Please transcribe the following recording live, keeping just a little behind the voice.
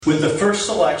With the first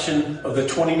selection of the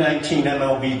 2019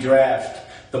 MLB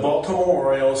Draft, the Baltimore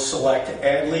Orioles select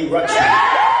Adley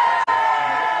Rutschman.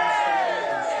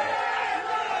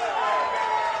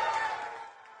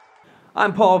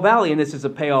 I'm Paul Valley, and this is a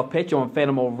Payoff pitch on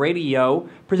Fanimal Radio,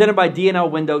 presented by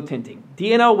D&L Window Tinting.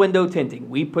 D&L Window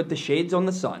Tinting, we put the shades on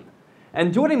the sun.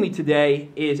 And joining me today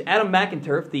is Adam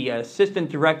McInturff, the Assistant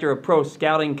Director of Pro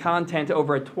Scouting Content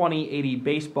over at 2080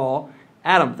 Baseball.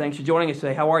 Adam, thanks for joining us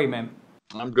today. How are you, man?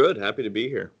 I'm good. Happy to be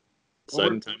here.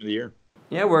 Exciting time of the year.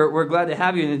 Yeah, we're glad to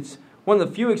have you, and it's one of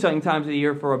the few exciting times of the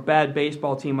year for a bad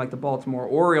baseball team like the Baltimore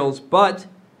Orioles, but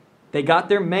they got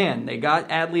their man. They got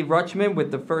Adley Rutschman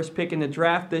with the first pick in the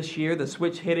draft this year, the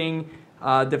switch-hitting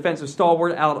defensive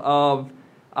stalwart out of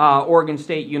Oregon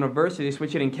State University,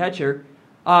 switch-hitting catcher.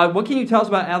 What can you tell us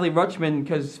about Adley Rutschman?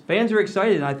 Because fans are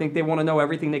excited, and I think they want to know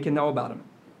everything they can know about him.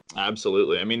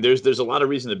 Absolutely. I mean, there's a lot of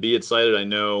reason to be excited. I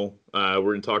know we're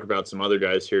going to talk about some other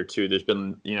guys here too. There's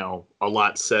been a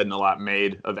lot said and a lot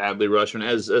made of Adley Rutschman,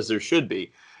 as there should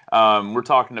be. We're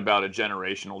talking about a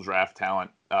generational draft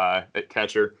talent at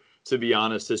catcher. To be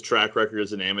honest, his track record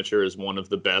as an amateur is one of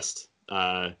the best in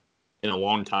a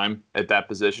long time at that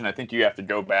position. I think you have to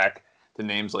go back to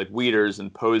names like Wieters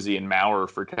and Posey and Maurer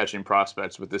for catching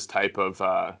prospects with this type of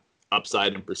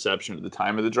upside and perception at the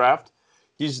time of the draft.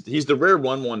 He's the rare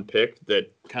 1-1 pick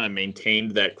that kind of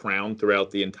maintained that crown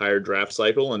throughout the entire draft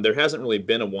cycle, and there hasn't really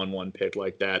been a 1-1 pick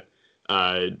like that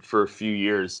for a few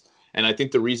years. And I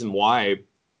think the reason why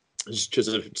is because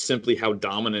of simply how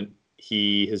dominant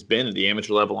he has been at the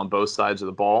amateur level on both sides of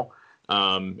the ball.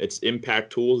 It's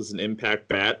impact tools, it's an impact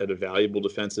bat at a valuable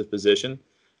defensive position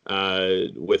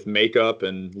with makeup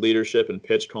and leadership and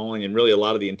pitch calling and really a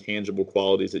lot of the intangible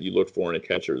qualities that you look for in a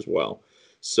catcher as well.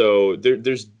 So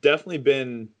there's definitely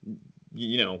been,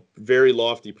 very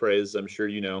lofty praise, I'm sure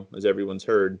as everyone's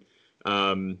heard,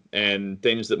 and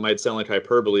things that might sound like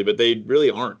hyperbole, but they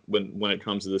really aren't when it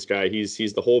comes to this guy.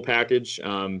 He's the whole package.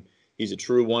 He's a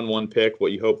true 1-1 pick,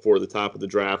 what you hope for at the top of the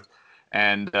draft.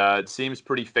 And it seems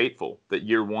pretty fateful that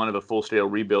year one of a full-scale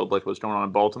rebuild like what's going on in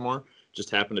Baltimore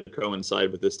just happened to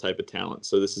coincide with this type of talent.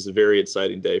 So this is a very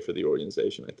exciting day for the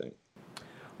organization, I think.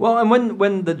 Well, and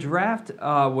when the draft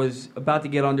was about to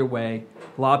get underway,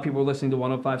 a lot of people were listening to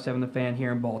 105.7 The Fan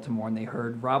here in Baltimore, and they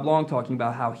heard Rob Long talking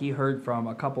about how he heard from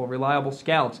a couple of reliable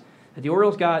scouts that the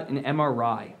Orioles got an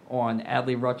MRI on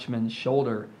Adley Rutschman's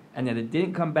shoulder and that it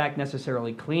didn't come back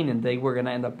necessarily clean and they were going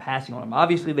to end up passing on him.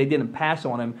 Obviously, they didn't pass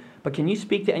on him, but can you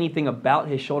speak to anything about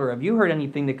his shoulder? Have you heard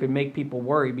anything that could make people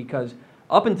worry? Because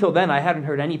up until then, I haven't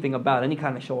heard anything about any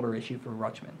kind of shoulder issue for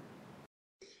Rutschman.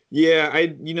 Yeah, I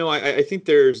think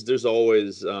there's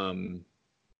always some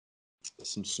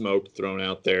smoke thrown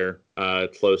out there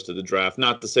close to the draft.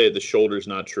 Not to say the shoulder's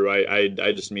not true. I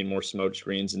just mean more smoke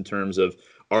screens in terms of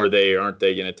are they or aren't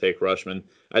they going to take Rutschman.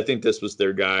 I think this was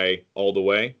their guy all the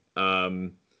way.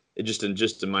 In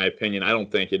my opinion, I don't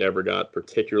think it ever got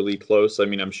particularly close. I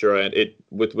mean, I'm sure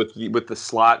with the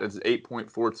slot, it's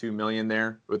 $8.42 million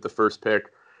there with the first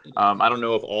pick. I don't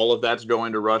know if all of that's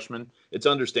going to Rutschman. It's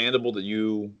understandable that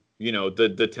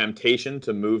the temptation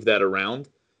to move that around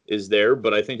is there,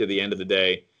 but I think at the end of the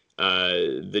day,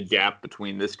 the gap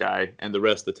between this guy and the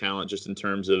rest of the talent, just in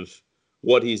terms of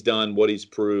what he's done, what he's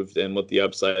proved, and what the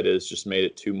upside is, just made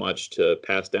it too much to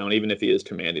pass down, even if he is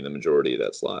commanding the majority of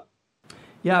that slot.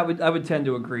 Yeah, I would tend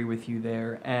to agree with you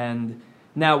there. And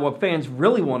now what fans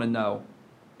really want to know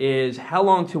is how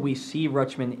long till we see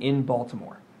Rutschman in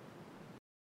Baltimore?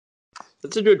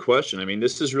 That's a good question. I mean,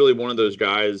 this is really one of those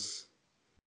guys,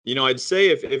 I'd say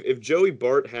if Joey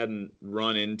Bart hadn't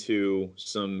run into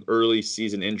some early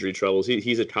season injury troubles,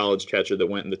 he's a college catcher that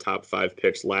went in the top 5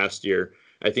 picks last year.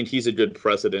 I think he's a good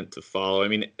precedent to follow. I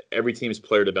mean, every team's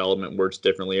player development works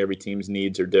differently. Every team's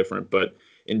needs are different. But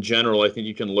in general, I think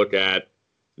you can look at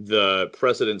the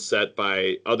precedent set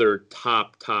by other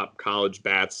top college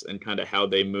bats and kind of how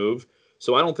they move.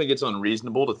 So I don't think it's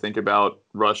unreasonable to think about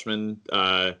Rutschman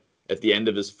at the end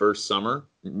of his first summer,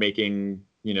 making,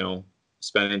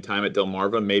 spending time at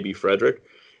Delmarva, maybe Frederick.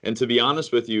 And to be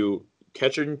honest with you,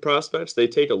 catching prospects, they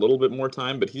take a little bit more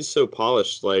time, but he's so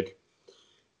polished,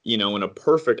 in a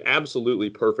absolutely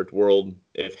perfect world,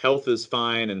 if health is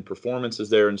fine and performance is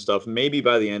there and stuff, maybe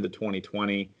by the end of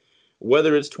 2020,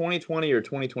 whether it's 2020 or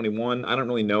 2021, I don't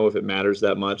really know if it matters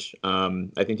that much.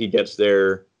 I think he gets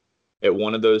there at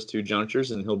one of those two junctures,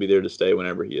 and he'll be there to stay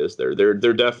whenever he is there. They're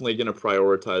definitely going to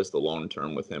prioritize the long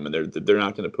term with him, and they're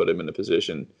not going to put him in a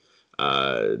position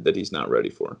that he's not ready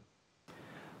for.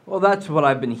 Well, that's what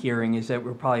I've been hearing, is that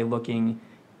we're probably looking,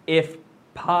 if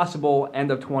possible, end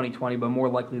of 2020, but more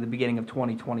likely the beginning of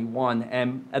 2021.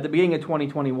 And at the beginning of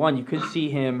 2021, you could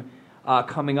see him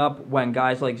coming up when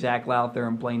guys like Zach Lowther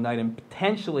and Blaine Knight and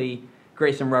potentially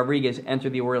Grayson Rodriguez enter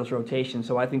the Orioles rotation.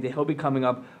 So I think that he'll be coming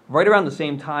up right around the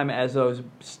same time as those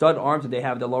stud arms that they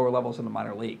have at the lower levels in the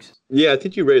minor leagues. Yeah, I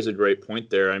think you raise a great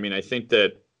point there. I mean, I think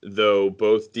that though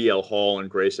both DL Hall and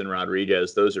Grayson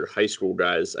Rodriguez, those are high school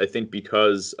guys, I think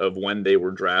because of when they were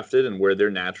drafted and where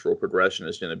their natural progression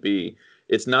is going to be,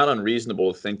 it's not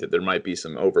unreasonable to think that there might be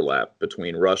some overlap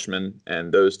between Rutschman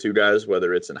and those two guys,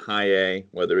 whether it's in high A,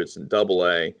 whether it's in double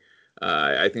A.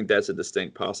 I think that's a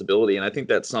distinct possibility, and I think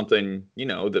that's something,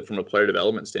 that from a player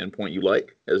development standpoint you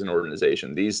like as an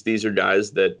organization. These are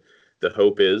guys that the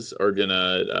hope is are going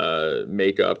to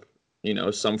make up,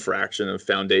 some fraction of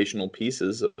foundational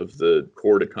pieces of the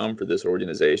core to come for this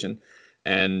organization,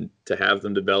 and to have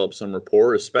them develop some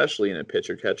rapport, especially in a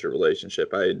pitcher-catcher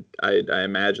relationship. I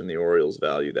imagine the Orioles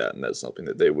value that, and that's something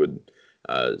that they would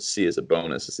see as a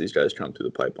bonus as these guys come through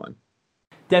the pipeline.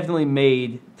 Definitely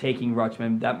made taking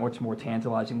Rutschman that much more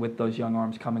tantalizing with those young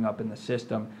arms coming up in the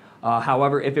system.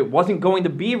 However, if it wasn't going to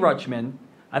be Rutschman,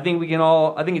 I think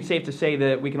it's safe to say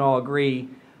that we can all agree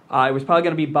it was probably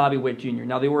going to be Bobby Witt Jr.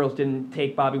 Now, the Orioles didn't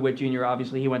take Bobby Witt Jr.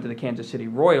 Obviously, he went to the Kansas City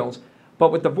Royals.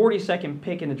 But with the 42nd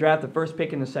pick in the draft, the first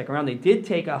pick in the second round, they did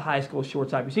take a high school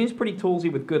shortstop. He seems pretty toolsy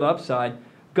with good upside,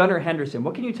 Gunnar Henderson.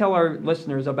 What can you tell our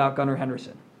listeners about Gunnar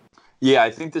Henderson? Yeah,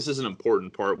 I think this is an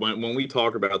important part. When we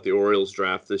talk about the Orioles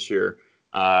draft this year,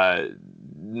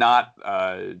 not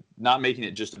making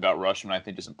it just about Rutschman, I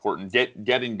think is important.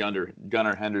 Getting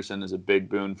Gunnar Henderson is a big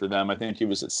boon for them. I think he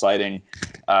was exciting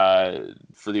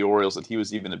for the Orioles that he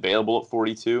was even available at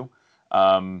 42.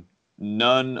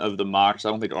 None of the mocks, I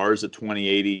don't think ours at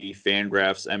 2080,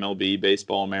 Fangraphs, MLB,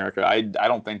 Baseball America, I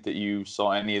don't think that you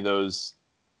saw any of those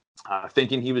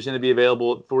thinking he was going to be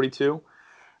available at 42.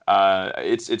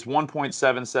 It's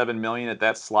 $1.77 million at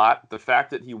that slot. The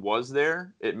fact that he was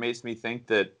there, it makes me think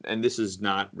that, and this is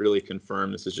not really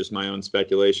confirmed, this is just my own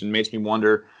speculation, makes me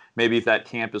wonder maybe if that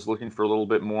camp is looking for a little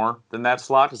bit more than that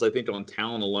slot, because I think on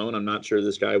talent alone, I'm not sure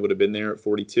this guy would have been there at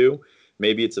 42.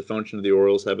 Maybe it's a function of the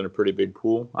Orioles having a pretty big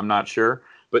pool. I'm not sure.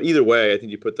 But either way, I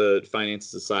think you put the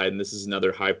finances aside, and this is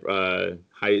another high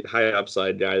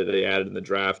upside guy that they added in the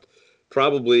draft.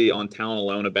 Probably on talent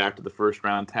alone, a back to the first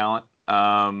round talent.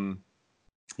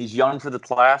 He's young for the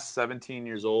class, 17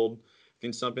 years old. I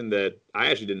think something that I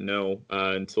actually didn't know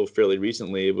until fairly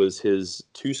recently, it was his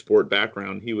two-sport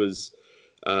background. He was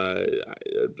a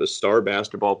star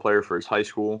basketball player for his high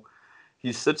school.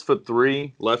 He's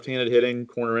 6'3", left-handed hitting,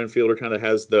 corner infielder, kind of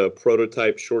has the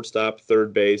prototype shortstop,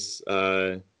 third base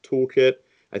toolkit.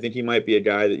 I think he might be a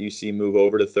guy that you see move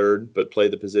over to third, but play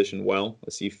the position well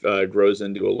as he grows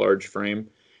into a large frame.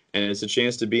 And it's a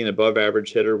chance to be an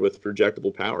above-average hitter with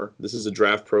projectable power. This is a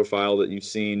draft profile that you've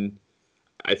seen,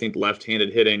 I think,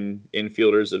 left-handed hitting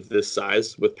infielders of this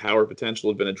size with power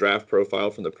potential have been a draft profile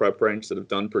from the prep ranks that have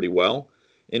done pretty well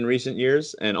in recent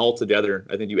years. And altogether,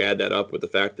 I think you add that up with the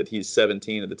fact that he's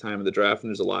 17 at the time of the draft, and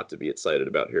there's a lot to be excited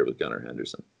about here with Gunnar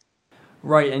Henderson.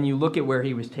 Right, and you look at where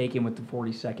he was taken with the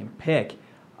 42nd pick.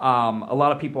 A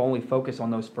lot of people only focus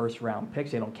on those first-round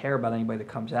picks. They don't care about anybody that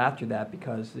comes after that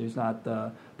because there's not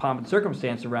the pomp and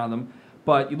circumstance around them.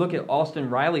 But you look at Austin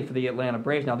Riley for the Atlanta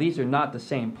Braves. Now, these are not the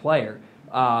same player.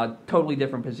 Totally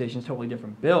different positions, totally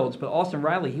different builds. But Austin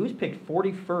Riley, he was picked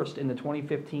 41st in the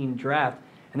 2015 draft.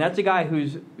 And that's a guy who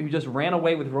just ran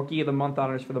away with Rookie of the Month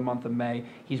honors for the month of May.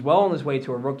 He's well on his way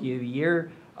to a Rookie of the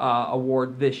Year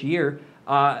award this year.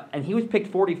 And he was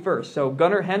picked 41st. So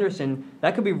Gunnar Henderson,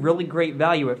 that could be really great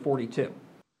value at 42.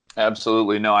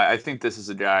 Absolutely. No, I think this is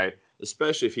a guy,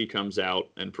 especially if he comes out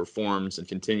and performs and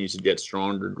continues to get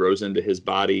stronger, grows into his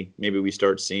body. Maybe we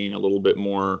start seeing a little bit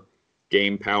more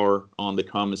game power on the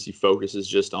come as he focuses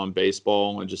just on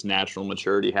baseball and just natural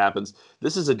maturity happens.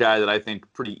 This is a guy that I think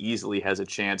pretty easily has a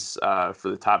chance for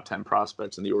the top 10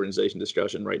 prospects in the organization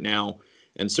discussion right now,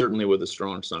 and certainly with a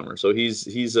strong summer. So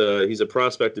he's a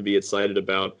prospect to be excited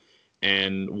about.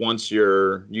 And once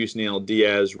you're Yusniel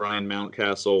Diaz, Ryan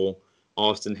Mountcastle,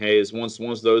 Austin Hayes, once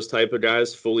those type of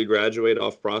guys fully graduate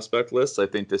off prospect lists, I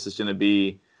think this is going to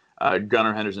be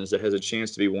Gunnar Henderson that has a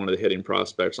chance to be one of the hitting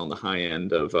prospects on the high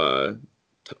end of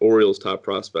Orioles top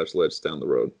prospects list down the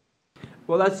road.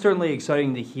 Well, that's certainly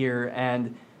exciting to hear.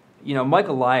 And, Mike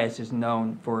Elias is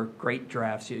known for great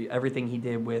drafts. Everything he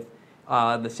did with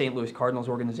the St. Louis Cardinals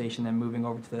organization, then moving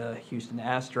over to the Houston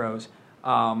Astros.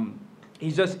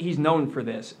 He's known for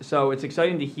this. So it's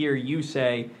exciting to hear you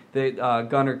say that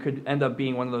Gunnar could end up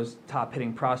being one of those top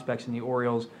hitting prospects in the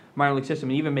Orioles minor league system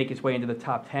and even make his way into the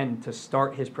top 10 to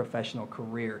start his professional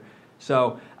career.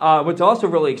 So what's also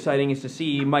really exciting is to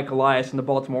see Mike Elias and the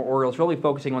Baltimore Orioles really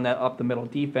focusing on that up-the-middle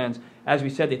defense. As we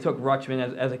said, they took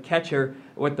Rutschman as a catcher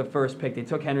with the first pick. They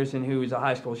took Henderson, who is a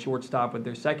high school shortstop, with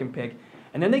their second pick.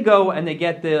 And then they go and they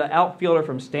get the outfielder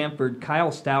from Stanford,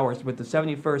 Kyle Stowers, with the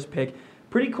 71st pick.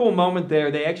 Pretty cool moment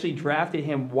there. They actually drafted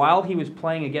him while he was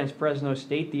playing against Fresno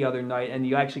State the other night, and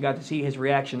you actually got to see his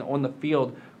reaction on the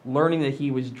field, learning that he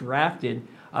was drafted.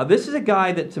 This is a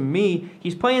guy that, to me,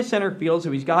 he's playing center field,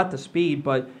 so he's got the speed,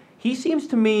 but he seems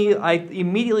to me, I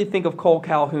immediately think of Cole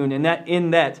Calhoun, and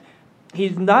that he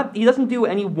doesn't do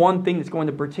any one thing that's going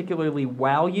to particularly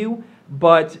wow you,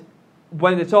 but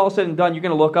when it's all said and done, you're going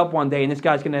to look up one day, and this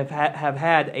guy's going to have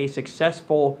had a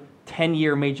successful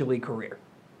 10-year Major League career.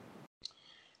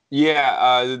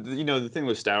 Yeah, the thing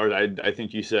with Stowers, I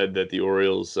think you said that the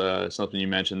Orioles, something you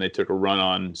mentioned, they took a run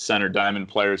on center diamond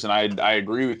players, and I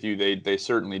agree with you. They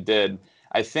certainly did.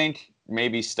 I think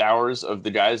maybe Stowers, of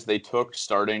the guys they took,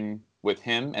 starting with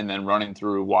him and then running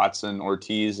through Watson,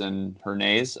 Ortiz, and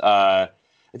Hernandez, I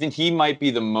think he might be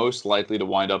the most likely to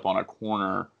wind up on a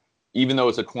corner, even though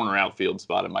it's a corner outfield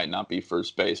spot. It might not be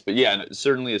first base. But yeah,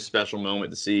 certainly a special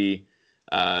moment to see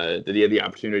that he had the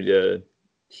opportunity to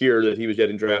hear that he was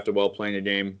getting drafted while playing a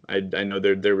game. I know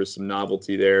there was some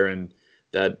novelty there, and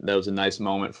that was a nice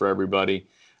moment for everybody.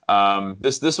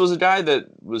 This was a guy that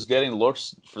was getting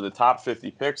looks for the top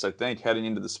 50 picks, I think, heading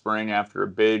into the spring after a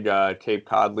big Cape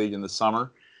Cod League in the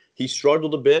summer. He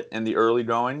struggled a bit in the early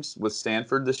goings with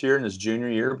Stanford this year in his junior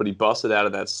year, but he busted out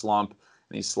of that slump,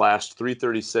 and he slashed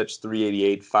 336,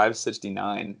 388,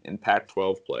 569 in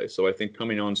Pac-12 play. So I think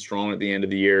coming on strong at the end of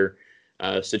the year,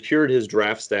 secured his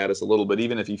draft status a little bit,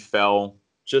 even if he fell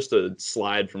just a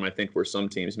slide from, I think, where some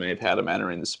teams may have had him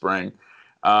entering the spring.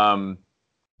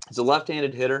 He's a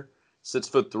left-handed hitter,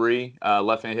 6'3",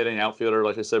 left-handed hitting outfielder.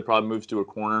 Like I said, probably moves to a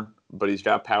corner, but he's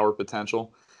got power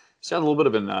potential. He's got a little bit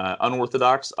of an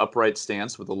unorthodox upright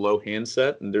stance with a low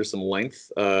handset, and there's some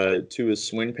length to his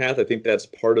swing path. I think that's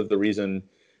part of the reason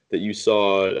that you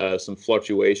saw some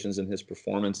fluctuations in his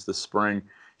performance this spring.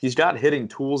 He's got hitting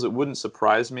tools. It wouldn't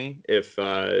surprise me if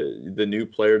the new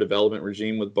player development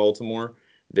regime with Baltimore,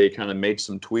 they kind of make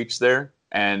some tweaks there,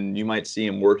 and you might see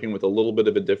him working with a little bit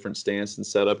of a different stance and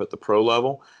setup at the pro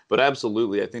level. But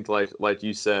absolutely, I think like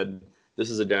you said,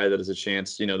 this is a guy that has a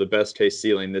chance, the best case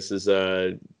ceiling. This is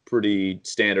a pretty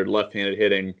standard left-handed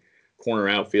hitting corner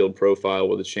outfield profile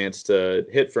with a chance to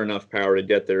hit for enough power to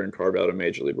get there and carve out a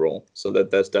major league role. So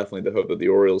that's definitely the hope that the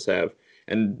Orioles have.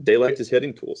 And they liked his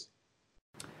hitting tools.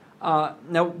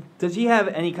 Now, does he have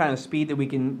any kind of speed that we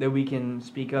can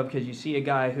speak of? Because you see a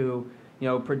guy who,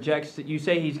 projects that you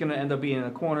say he's going to end up being in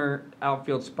a corner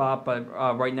outfield spot, but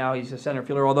right now he's a center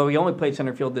fielder. Although he only played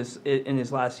center field in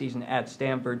his last season at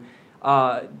Stanford,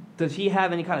 does he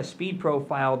have any kind of speed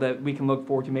profile that we can look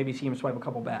forward to? Maybe see him swipe a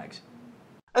couple bags.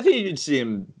 I think you'd see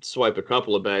him swipe a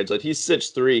couple of bags. Like, he's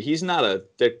 6'3". He's not a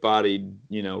thick-bodied,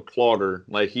 clogger.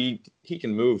 Like, he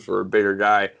can move for a bigger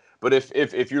guy. But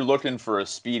if you're looking for a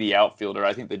speedy outfielder,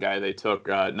 I think the guy they took,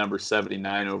 number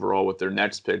 79 overall with their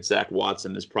next pick, Zach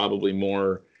Watson, is probably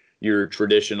more your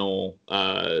traditional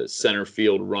center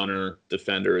field runner,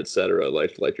 defender, et cetera,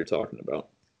 like you're talking about.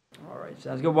 All right,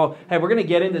 sounds good. Well, hey, we're going to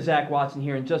get into Zach Watson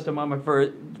here in just a moment.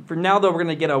 For now, though, we're going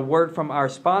to get a word from our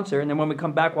sponsor, and then when we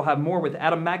come back, we'll have more with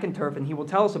Adam McInturff, and he will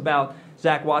tell us about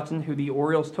Zach Watson, who the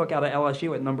Orioles took out of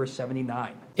LSU at number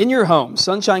 79. In your home,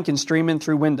 sunshine can stream in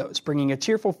through windows, bringing a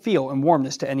cheerful feel and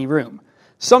warmness to any room.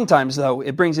 Sometimes, though,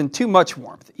 it brings in too much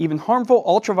warmth, even harmful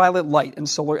ultraviolet light and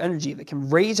solar energy that can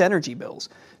raise energy bills,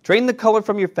 drain the color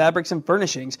from your fabrics and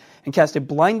furnishings, and cast a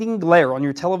blinding glare on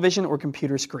your television or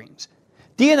computer screens.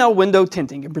 D&L Window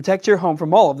Tinting can protect your home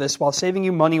from all of this while saving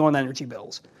you money on energy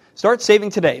bills. Start saving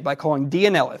today by calling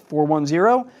D&L at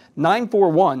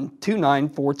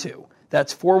 410-941-2942.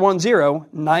 That's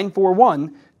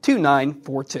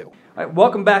 410-941-2942. All right,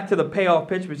 welcome back to the Payoff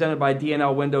Pitch presented by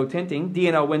D&L Window Tinting.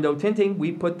 D&L Window Tinting,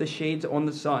 we put the shades on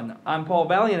the sun. I'm Paul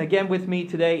Valley, and again with me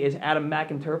today is Adam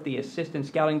McInturff, the Assistant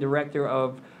Scouting Director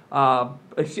of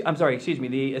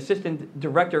the Assistant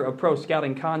Director of Pro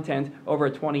Scouting Content over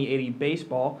at 2080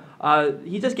 Baseball.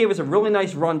 He just gave us a really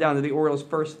nice rundown of the Orioles'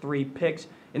 first three picks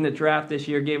in the draft this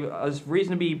year, gave us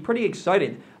reason to be pretty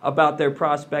excited about their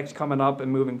prospects coming up and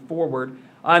moving forward.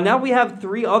 Now we have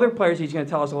three other players he's going to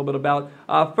tell us a little bit about.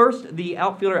 First, the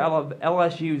outfielder out of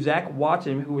LSU, Zach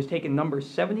Watson, who was taken number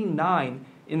 79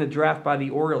 in the draft by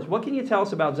the Orioles. What can you tell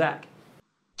us about Zach?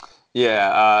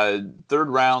 Yeah, third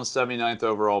round, 79th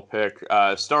overall pick.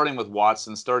 Starting with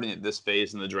Watson, starting at this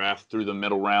phase in the draft through the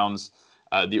middle rounds,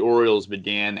 The Orioles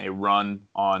began a run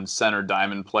on center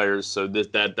diamond players, so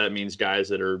that means guys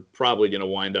that are probably going to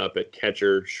wind up at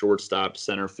catcher, shortstop,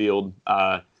 center field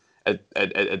at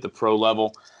the pro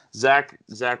level. Zach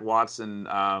Watson,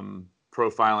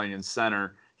 profiling in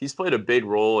center, he's played a big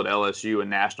role at LSU, a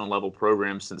national level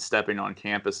program, since stepping on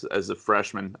campus as a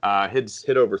freshman.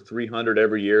 Hit over 300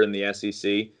 every year in the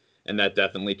SEC, and that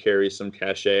definitely carries some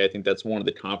cachet. I think that's one of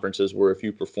the conferences where if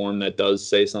you perform, that does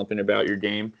say something about your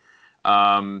game.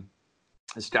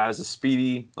 This guy's a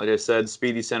speedy, like I said,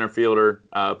 speedy center fielder,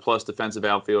 plus defensive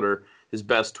outfielder. His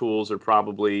best tools are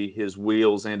probably his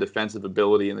wheels and defensive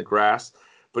ability in the grass,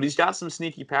 but he's got some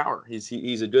sneaky power. He's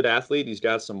a good athlete. He's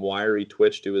got some wiry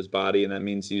twitch to his body, and that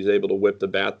means he's able to whip the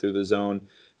bat through the zone.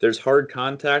 There's hard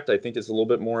contact. I think it's a little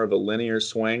bit more of a linear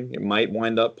swing. It might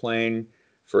wind up playing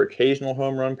for occasional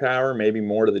home run power, maybe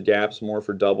more to the gaps, more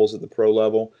for doubles at the pro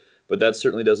level. But that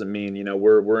certainly doesn't mean,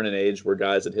 we're in an age where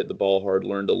guys that hit the ball hard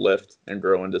learn to lift and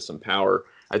grow into some power.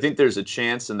 I think there's a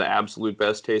chance in the absolute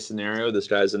best case scenario, this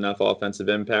guy's enough offensive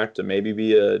impact to maybe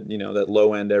be that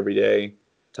low end everyday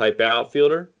type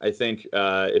outfielder. I think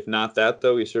if not that,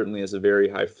 though, he certainly has a very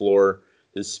high floor.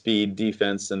 His speed,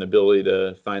 defense, and ability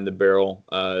to find the barrel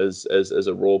as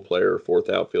a role player or fourth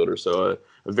outfielder. So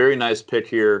a very nice pick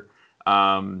here,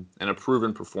 and a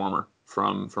proven performer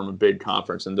from a big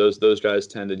conference, and those guys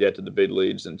tend to get to the big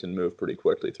leagues and can move pretty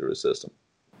quickly through a system.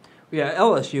 Yeah,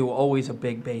 LSU always a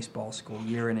big baseball school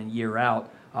year in and year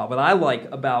out. What I like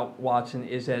about Watson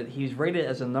is that he's rated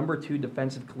as a number 2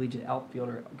 defensive collegiate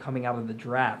outfielder coming out of the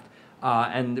draft,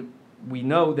 and we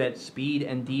know that speed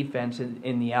and defense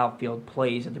in the outfield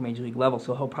plays at the major league level,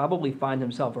 so he'll probably find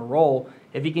himself a role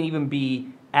if he can even be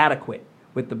adequate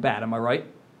with the bat. Am I right?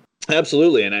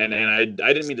 Absolutely, and I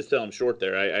didn't mean to sell him short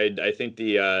there. I think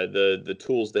the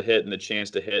tools to hit and the chance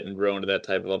to hit and grow into that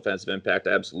type of offensive impact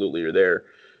absolutely are there.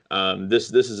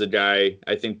 This is a guy,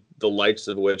 I think the likes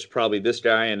of which probably this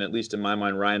guy and at least in my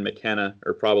mind Ryan McKenna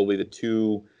are probably the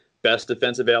 2 best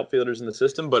defensive outfielders in the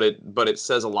system. But it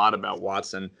says a lot about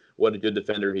Watson, what a good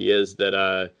defender he is,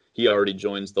 that he already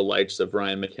joins the likes of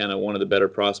Ryan McKenna, one of the better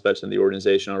prospects in the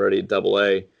organization already at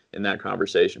Double-A, in that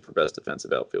conversation for best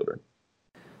defensive outfielder.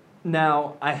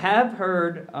 Now, I have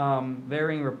heard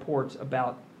varying reports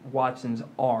about Watson's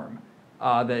arm,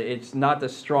 that it's not the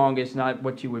strongest, not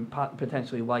what you would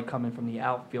potentially like coming from the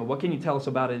outfield. What can you tell us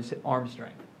about his arm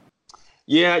strength?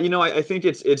 Yeah, I think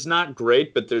it's not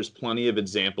great, but there's plenty of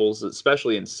examples,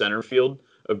 especially in center field,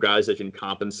 of guys that can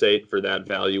compensate for that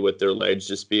value with their legs,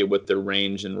 just be it with their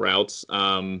range and routes.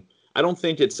 I don't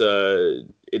think it's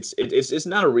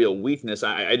not a real weakness.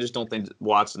 I just don't think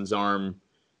Watson's arm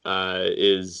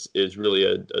is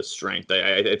really a strength.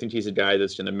 I think he's a guy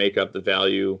that's going to make up the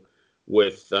value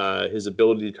with his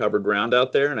ability to cover ground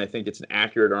out there, and I think it's an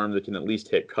accurate arm that can at least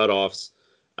hit cutoffs.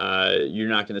 You're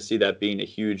not going to see that being a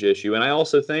huge issue. And I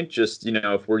also think just,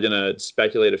 if we're going to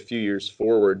speculate a few years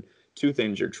forward, 2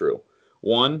 things are true.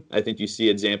 One, I think you see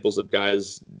examples of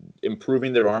guys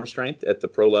improving their arm strength at the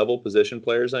pro level, position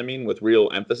players, with real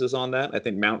emphasis on that. I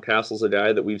think Mountcastle's a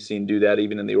guy that we've seen do that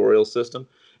even in the Orioles system.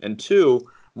 And 2,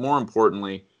 more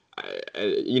importantly,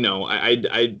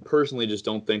 I personally just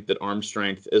don't think that arm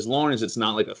strength, as long as it's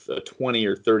not like a 20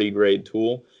 or 30 grade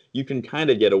tool, you can kind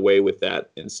of get away with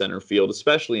that in center field,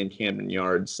 especially in Camden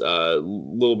Yards, a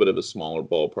little bit of a smaller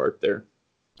ballpark there.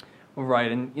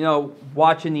 Right, and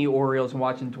watching the Orioles and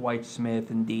watching Dwight Smith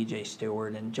and DJ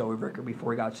Stewart and Joey Ricker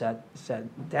before he got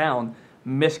set down,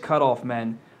 miss cutoff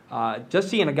men. Just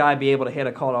seeing a guy be able to hit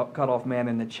a cutoff man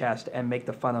in the chest and make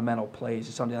the fundamental plays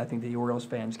is something I think the Orioles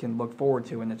fans can look forward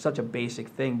to, and it's such a basic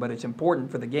thing, but it's important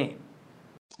for the game.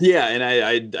 Yeah, and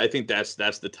I think that's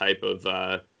the type of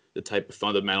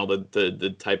fundamental,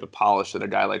 the type of polish that a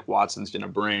guy like Watson's going to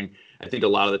bring. I think a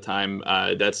lot of the time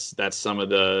that's some of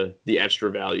the extra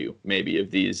value maybe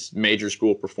of these major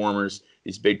school performers,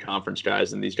 these big conference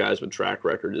guys, and these guys with track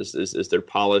record is their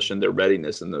polish and their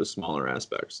readiness in those smaller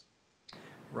aspects.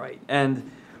 Right,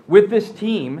 and with this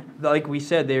team, like we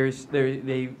said,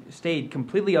 they stayed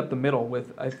completely up the middle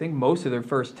with, I think, most of their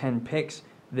first 10 picks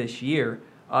this year.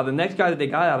 The next guy that they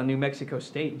got out of New Mexico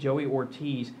State, Joey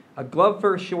Ortiz, a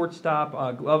glove-first shortstop.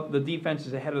 The defense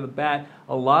is ahead of the bat.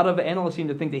 A lot of analysts seem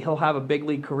to think that he'll have a big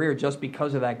league career just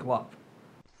because of that glove.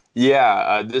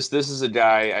 Yeah, this is a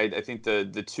guy. I think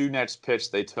the 2 next picks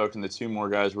they took and the 2 more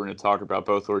guys we're going to talk about,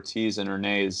 both Ortiz and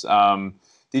Hernandez.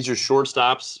 These are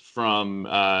shortstops from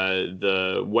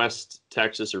the West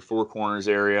Texas or Four Corners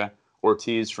area.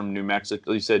 Ortiz from New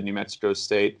Mexico. You said New Mexico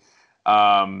State.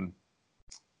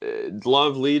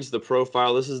 Love leads the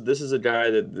profile. This is a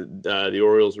guy that the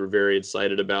Orioles were very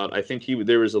excited about. I think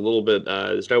there was a little bit.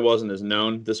 This guy wasn't as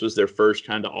known. This was their first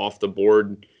kind of off the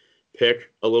board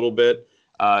pick a little bit.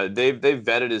 They've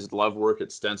vetted his glove work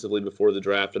extensively before the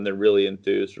draft, and they're really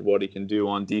enthused for what he can do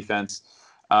on defense.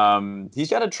 He's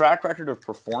got a track record of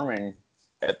performing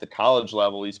at the college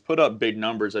level. He's put up big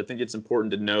numbers. I think it's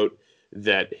important to note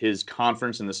that his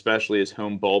conference, and especially his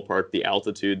home ballpark, the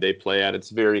altitude they play at, it's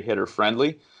very hitter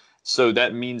friendly. So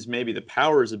that means maybe the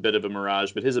power is a bit of a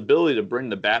mirage, but his ability to bring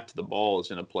the bat to the ball is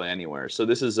going to play anywhere. So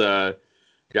this is a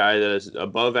guy that is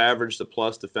above average to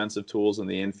plus defensive tools in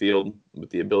the infield with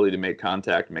the ability to make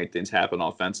contact, make things happen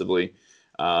offensively.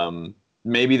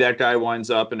 Maybe that guy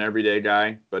winds up an everyday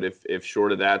guy, but if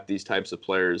short of that, these types of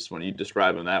players, when you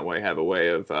describe them that way, have a way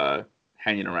of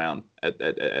hanging around at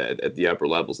the upper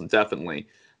levels. And definitely,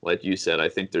 like you said, I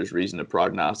think there's reason to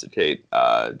prognosticate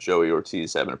Joey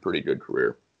Ortiz having a pretty good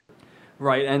career.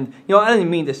 Right, and I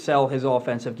didn't mean to sell his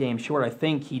offensive game short. I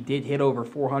think he did hit over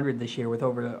 400 this year with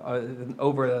over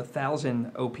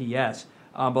 1,000 OPS.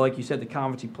 But like you said, the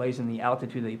conference he plays in, the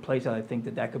altitude that he plays at, I think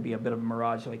that could be a bit of a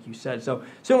mirage, like you said. So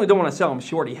certainly don't want to sell him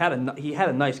short. He had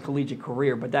a nice collegiate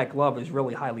career, but that glove is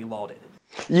really highly lauded.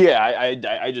 Yeah,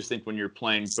 I just think when you're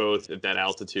playing both at that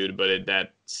altitude, but at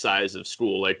that size of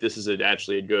school, like this is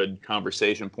actually a good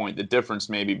conversation point. The difference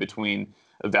maybe between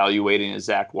evaluating a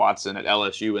Zach Watson at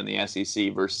LSU in the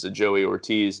SEC versus a Joey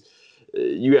Ortiz,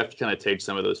 you have to kind of take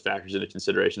some of those factors into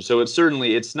consideration. So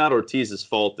it's not Ortiz's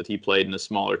fault that he played in a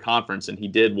smaller conference and he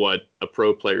did what a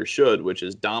pro player should, which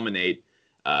is dominate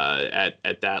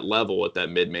at that level, at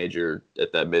that mid-major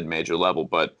level.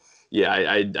 But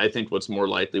yeah, I think what's more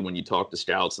likely when you talk to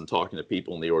scouts and talking to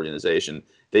people in the organization,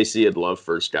 they see a glove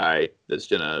first guy that's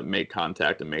going to make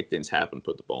contact and make things happen,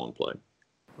 put the ball in play.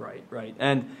 Right.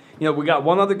 And, we got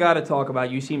one other guy to talk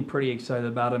about. You seem pretty excited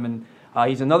about him, and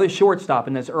he's another shortstop.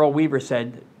 And as Earl Weaver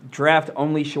said, draft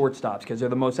only shortstops because they're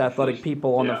the most athletic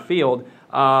people on the field.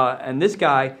 And this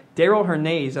guy, Darryl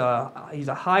Hernandez, he's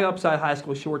a high upside high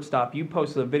school shortstop. You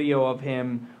posted a video of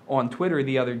him on Twitter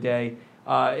the other day.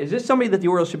 Is this somebody that the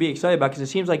Orioles should be excited about? Because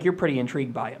it seems like you're pretty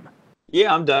intrigued by him.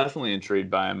 Yeah, I'm definitely intrigued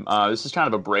by him. This is kind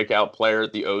of a breakout player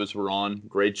the O's were on.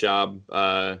 Great job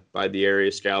by the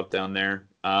area scout down there.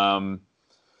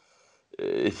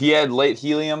 He had late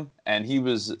helium, and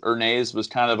Hernandez was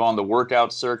kind of on the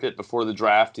workout circuit before the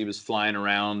draft. He was flying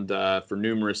around for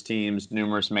numerous teams,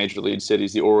 numerous major league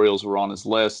cities. The Orioles were on his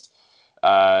list.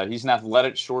 He's an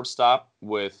athletic shortstop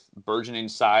with burgeoning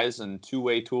size and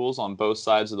two-way tools on both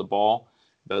sides of the ball.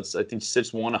 That's, I think,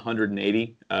 6'1",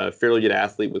 180. Fairly good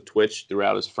athlete with twitch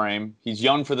throughout his frame. He's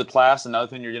young for the class. Another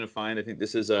thing you're going to find, I think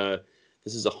this is a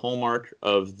hallmark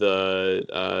of the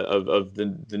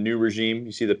new regime.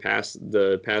 You see the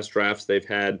past drafts they've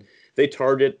had. They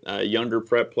target younger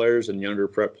prep players and younger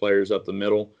prep players up the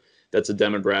middle. That's a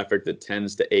demographic that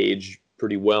tends to age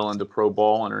pretty well into pro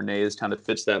ball, and Hernandez kind of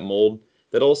fits that mold.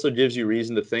 That also gives you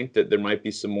reason to think that there might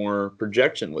be some more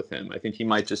projection with him. I think he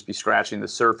might just be scratching the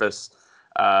surface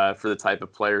for the type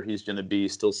of player he's going to be,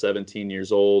 still 17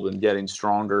 years old and getting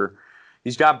stronger.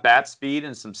 He's got bat speed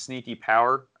and some sneaky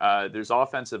power. There's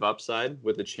offensive upside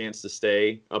with a chance to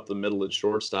stay up the middle at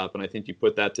shortstop, and I think you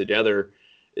put that together,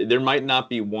 there might not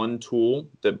be one tool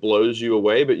that blows you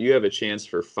away, but you have a chance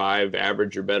for 5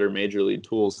 average or better major league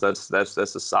tools. That's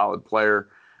a solid player.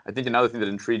 I think another thing that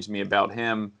intrigues me about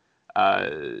him,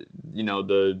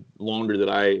 the longer that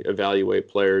I evaluate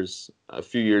players, a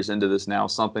few years into this now,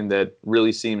 something that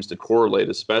really seems to correlate,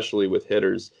 especially with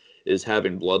hitters, is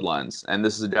having bloodlines. And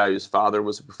this is a guy whose father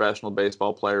was a professional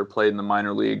baseball player, played in the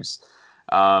minor leagues.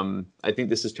 I think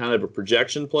this is kind of a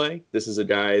projection play. This is a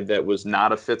guy that was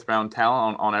not a 5th-round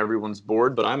talent on everyone's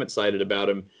board, but I'm excited about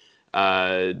him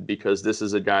because this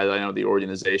is a guy that I know the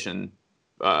organization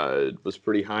was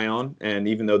pretty high on. And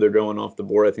even though they're going off the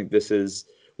board, I think this is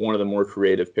one of the more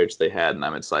creative picks they had, and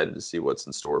I'm excited to see what's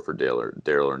in store for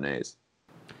Darryl Hernandez.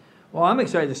 Well, I'm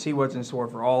excited to see what's in store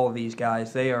for all of these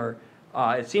guys. They are.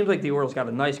 It seems like the Orioles got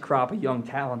a nice crop of young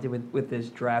talent with this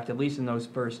draft, at least in those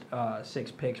first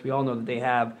 6 picks. We all know that they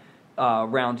have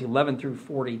rounds 11 through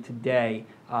 40 today,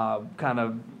 kind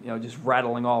of just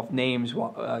rattling off names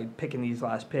while picking these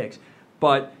last picks.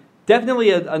 But definitely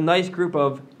a nice group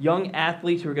of young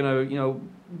athletes who are going to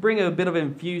bring a bit of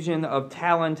infusion of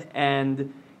talent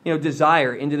and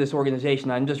desire into this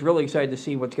organization. I'm just really excited to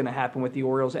see what's going to happen with the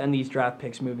Orioles and these draft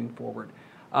picks moving forward.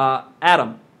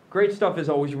 Adam, great stuff as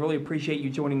always. Really appreciate you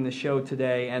joining the show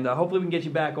today, and hopefully we can get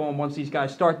you back on once these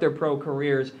guys start their pro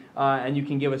careers, and you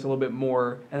can give us a little bit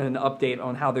more and an update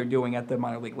on how they're doing at the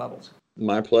minor league levels.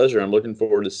 My pleasure. I'm looking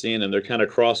forward to seeing them. They're kind of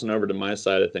crossing over to my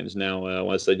side of things now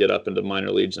once they get up into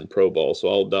minor leagues and pro ball. So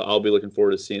I'll be looking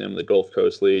forward to seeing them in the Gulf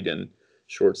Coast League and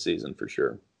short season for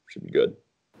sure. Should be good.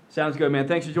 Sounds good, man.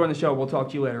 Thanks for joining the show. We'll talk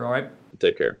to you later, all right?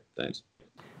 Take care. Thanks.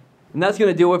 And that's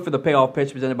going to do it for the Payoff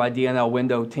Pitch presented by DNL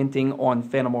Window Tinting on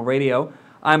Fanimal Radio.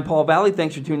 I'm Paul Valley.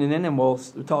 Thanks for tuning in, and we'll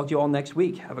talk to you all next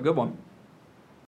week. Have a good one.